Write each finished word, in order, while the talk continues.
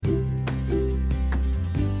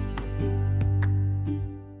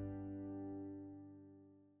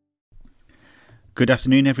Good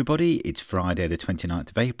afternoon, everybody. It's Friday the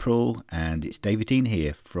 29th of April, and it's David Dean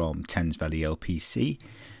here from Thames Valley LPC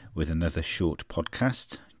with another short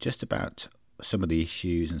podcast just about some of the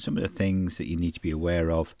issues and some of the things that you need to be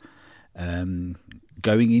aware of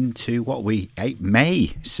going into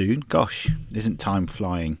May soon. Gosh, isn't time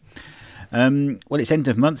flying? Well, it's end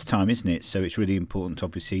of month time, isn't it? So it's really important,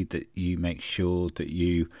 obviously, that you make sure that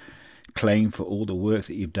you claim for all the work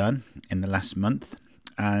that you've done in the last month.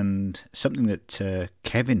 And something that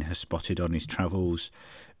Kevin has spotted on his travels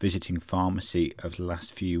visiting pharmacy over the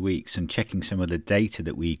last few weeks and checking some of the data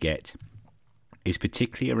that we get is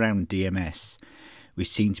particularly around DMS. We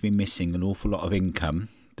seem to be missing an awful lot of income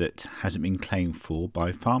that hasn't been claimed for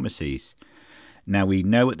by pharmacies. Now, we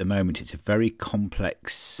know at the moment it's a very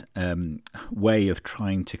complex way of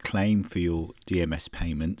trying to claim for your DMS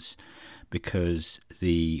payments because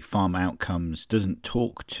the Pharma Outcomes doesn't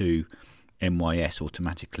talk to NYS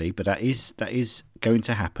automatically, but that is going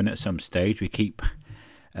to happen at some stage. We keep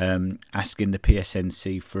asking the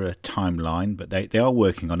PSNC for a timeline, but they are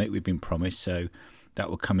working on it. We've been promised, so that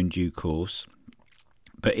will come in due course.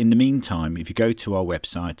 But in the meantime, if you go to our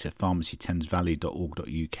website at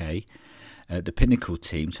pharmacythamesvalley.org.uk, the Pinnacle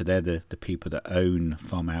team, so they're the people that own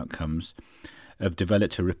Pharma Outcomes, have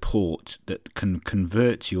developed a report that can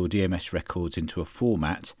convert your DMS records into a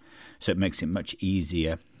format, so it makes it much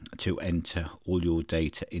easier to enter all your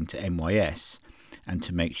data into NYS and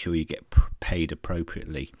to make sure you get paid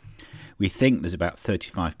appropriately. We think there's about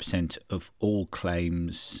 35% of all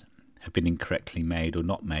claims have been incorrectly made or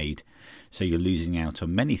not made, so you're losing out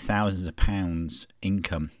on many thousands of pounds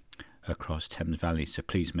income across Thames Valley, so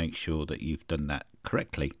please make sure that you've done that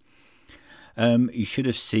correctly. You should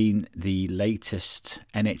have seen the latest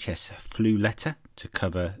NHS flu letter to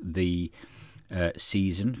cover the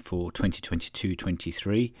season for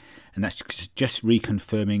 2022-23, and that's just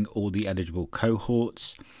reconfirming all the eligible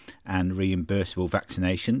cohorts and reimbursable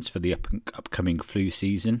vaccinations for the upcoming flu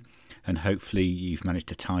season, and hopefully you've managed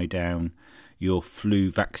to tie down your flu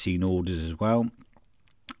vaccine orders as well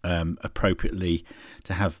appropriately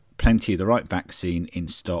to have plenty of the right vaccine in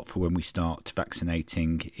stock for when we start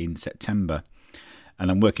vaccinating in September. And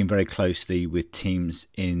I'm working very closely with teams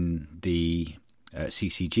in the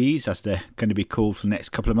CCGs, as they're going to be called for the next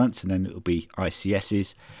couple of months, and then it'll be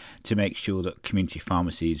ICSs, to make sure that community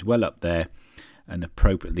pharmacy is well up there and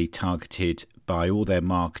appropriately targeted by all their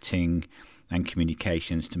marketing and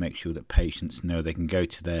communications to make sure that patients know they can go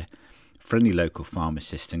to their friendly local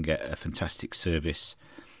pharmacist and get a fantastic service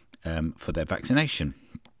for their vaccination.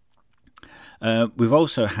 We've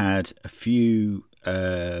also had a few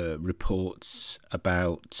reports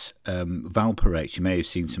about valproate. You may have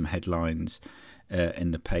seen some headlines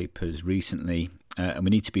in the papers recently, and we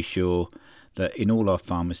need to be sure that in all our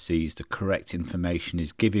pharmacies the correct information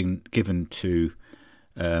is given to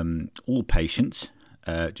all patients,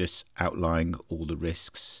 just outlining all the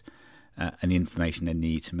risks and the information they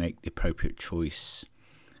need to make the appropriate choice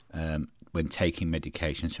when taking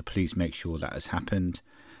medication. So please make sure that has happened.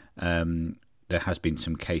 There has been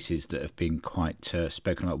some cases that have been quite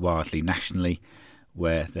spoken about widely nationally,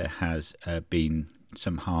 where there has been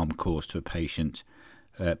some harm caused to a patient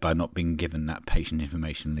by not being given that patient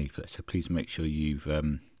information leaflet. So please make sure you've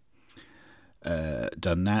done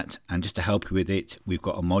that. And just to help you with it, we've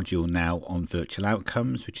got a module now on virtual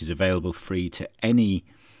outcomes, which is available free to any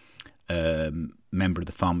member of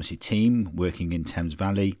the pharmacy team working in Thames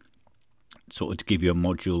Valley, sort of to give you a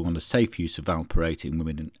module on the safe use of valproate in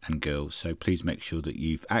women and girls. So please make sure that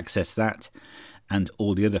you've accessed that and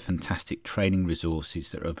all the other fantastic training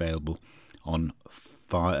resources that are available on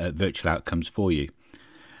virtual outcomes for you.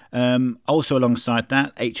 Also alongside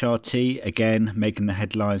that, HRT, again, making the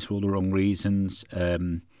headlines for all the wrong reasons,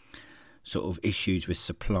 sort of issues with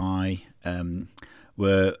supply.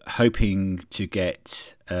 We're hoping to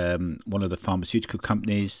get one of the pharmaceutical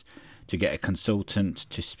companies to get a consultant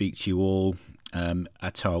to speak to you all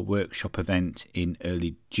at our workshop event in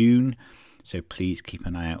early June. So please keep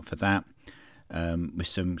an eye out for that, with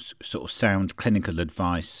some sort of sound clinical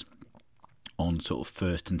advice on sort of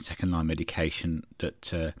first and second line medication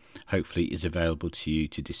that hopefully is available to you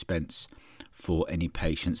to dispense for any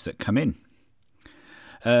patients that come in.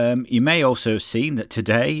 You may also have seen that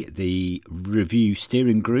today the review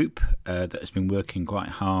steering group that has been working quite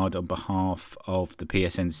hard on behalf of the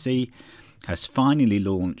PSNC has finally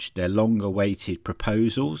launched their long-awaited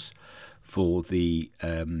proposals for the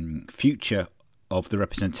future of the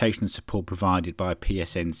representation and support provided by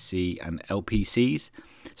PSNC and LPCs.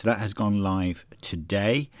 So that has gone live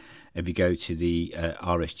today. If you go to the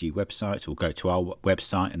RSG website, or go to our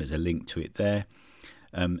website, and there's a link to it there.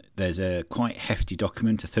 There's a quite hefty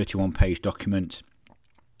document, a 31-page document,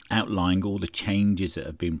 outlining all the changes that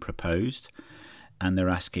have been proposed, and they're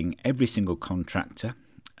asking every single contractor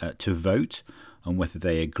to vote on whether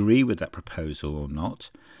they agree with that proposal or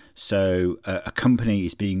not. So a company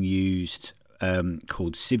is being used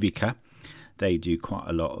called Civica. They do quite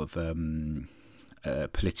a lot of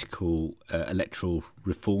political electoral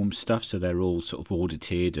reform stuff, so they're all sort of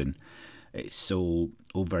audited, and it's all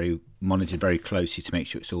very monitored very closely to make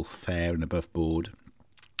sure it's all fair and above board.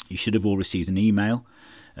 You should have all received an email.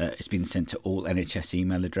 It's been sent to all NHS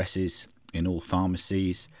email addresses in all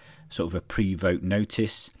pharmacies, sort of a pre-vote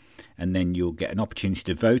notice, and then you'll get an opportunity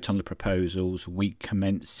to vote on the proposals week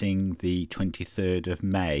commencing the 23rd of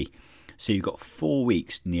May. So you've got 4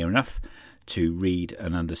 weeks, near enough, to read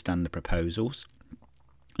and understand the proposals.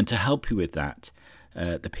 And to help you with that,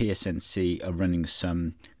 the PSNC are running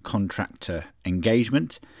some contractor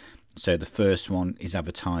engagement. So the first one is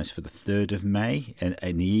advertised for the 3rd of May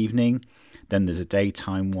in the evening. Then there's a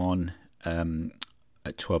daytime one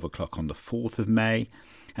at 12 o'clock on the 4th of May.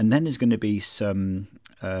 And then there's going to be some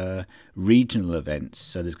regional events.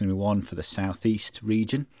 So there's going to be one for the Southeast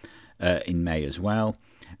region in May as well.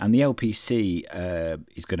 And the LPC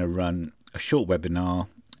is going to run a short webinar,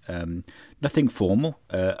 nothing formal,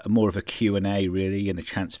 more of a Q&A really, and a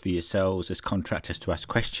chance for yourselves as contractors to ask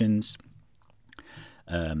questions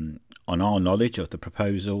on our knowledge of the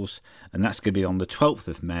proposals. And that's going to be on the 12th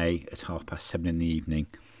of May at 7:30 in the evening.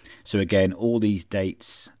 So again, all these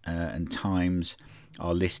dates and times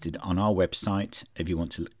are listed on our website if you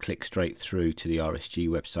want to click straight through to the RSG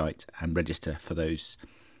website and register for those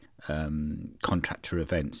contractor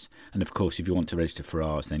events. And of course, if you want to register for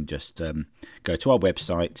ours, then just go to our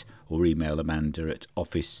website or email Amanda at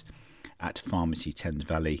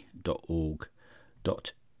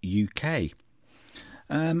office@pharmacythamesvalley.org.uk.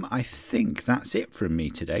 I think that's it from me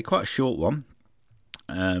today. Quite a short one.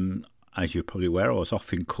 As you're probably aware, I was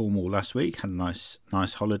off in Cornwall last week, had a nice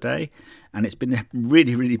holiday, and it's been a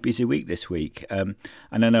really, really busy week this week. And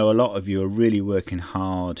I know a lot of you are really working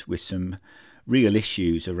hard with some real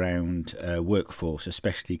issues around workforce,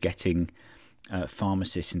 especially getting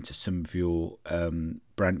pharmacists into some of your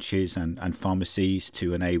branches and pharmacies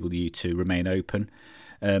to enable you to remain open.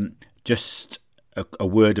 Just a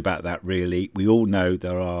word about that really. We all know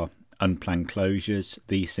there are unplanned closures.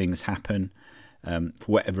 These things happen. For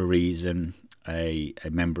whatever reason, a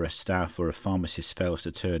member of staff or a pharmacist fails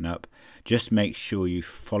to turn up. Just make sure you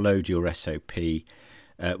followed your SOP,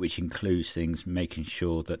 which includes things making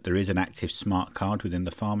sure that there is an active smart card within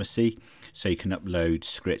the pharmacy, so you can upload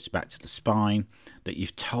scripts back to the spine, that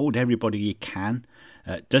you've told everybody you can.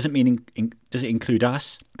 Doesn't it include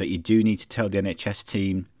us, but you do need to tell the NHS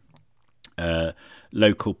team,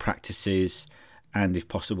 local practices, and if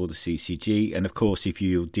possible the CCG. And of course, if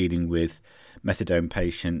you're dealing with methadone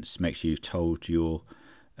patients, make sure you've told your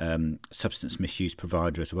substance misuse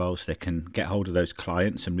provider as well, so they can get hold of those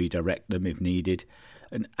clients and redirect them if needed,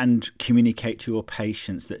 and communicate to your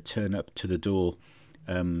patients that turn up to the door,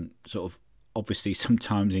 sort of obviously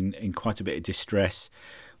sometimes in quite a bit of distress,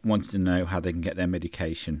 wants to know how they can get their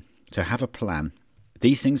medication. So have a plan.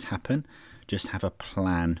 These things happen. Just have a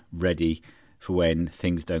plan ready for when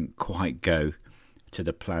things don't quite go to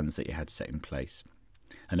the plans that you had set in place.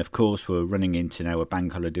 And of course, we're running into now a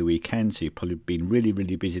bank holiday weekend, so you've probably been really,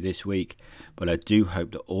 really busy this week. But I do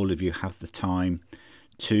hope that all of you have the time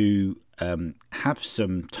to have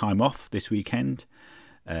some time off this weekend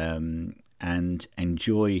and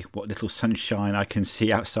enjoy what little sunshine I can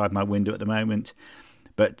see outside my window at the moment.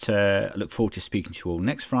 But I look forward to speaking to you all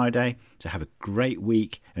next Friday. So have a great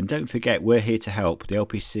week. And don't forget, we're here to help. The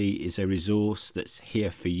LPC is a resource that's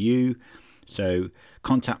here for you. So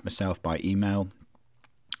contact myself by email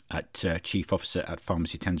at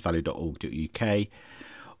chiefofficer@pharmacythamesvalley.org.uk,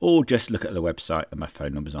 or just look at the website and my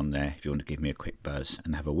phone number's on there if you want to give me a quick buzz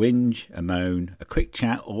and have a whinge, a moan, a quick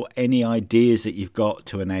chat, or any ideas that you've got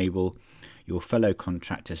to enable your fellow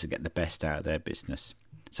contractors to get the best out of their business.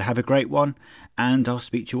 So have a great one, and I'll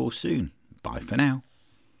speak to you all soon. Bye for now.